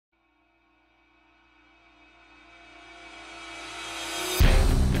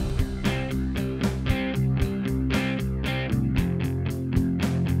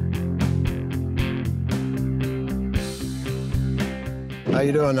How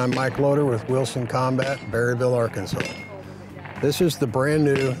you doing? I'm Mike Loader with Wilson Combat, Berryville, Arkansas. This is the brand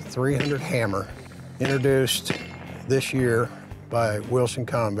new 300 Hammer, introduced this year by Wilson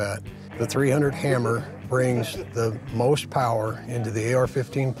Combat. The 300 Hammer brings the most power into the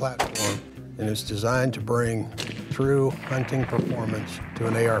AR-15 platform, and it's designed to bring true hunting performance to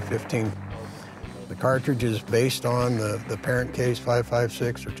an AR-15. The cartridge is based on the parent case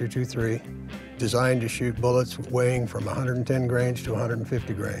 5.56 or 223, designed to shoot bullets weighing from 110 grains to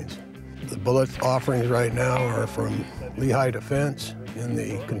 150 grains. The bullet offerings right now are from Lehigh Defense in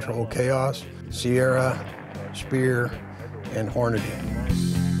the Controlled Chaos, Sierra, Spear, and Hornady.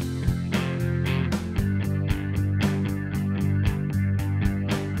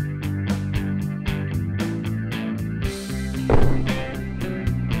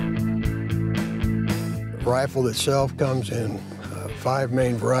 The rifle itself comes in 5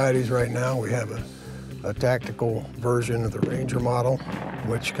 main varieties right now. We have a tactical version of the Ranger model,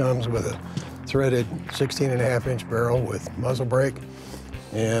 which comes with a threaded 16.5-inch barrel with muzzle brake,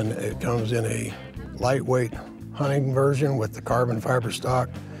 and it comes in a lightweight hunting version with the carbon fiber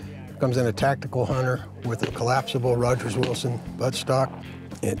stock. It comes in a tactical hunter with a collapsible Rogers Wilson buttstock.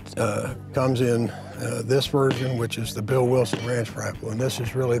 It comes in this version, which is the Bill Wilson Ranch rifle, and this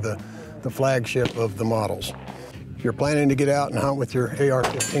is really the flagship of the models. If you're planning to get out and hunt with your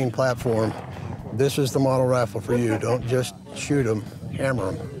AR-15 platform, this is the model rifle for you. Don't just shoot them,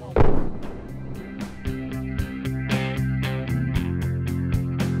 hammer them.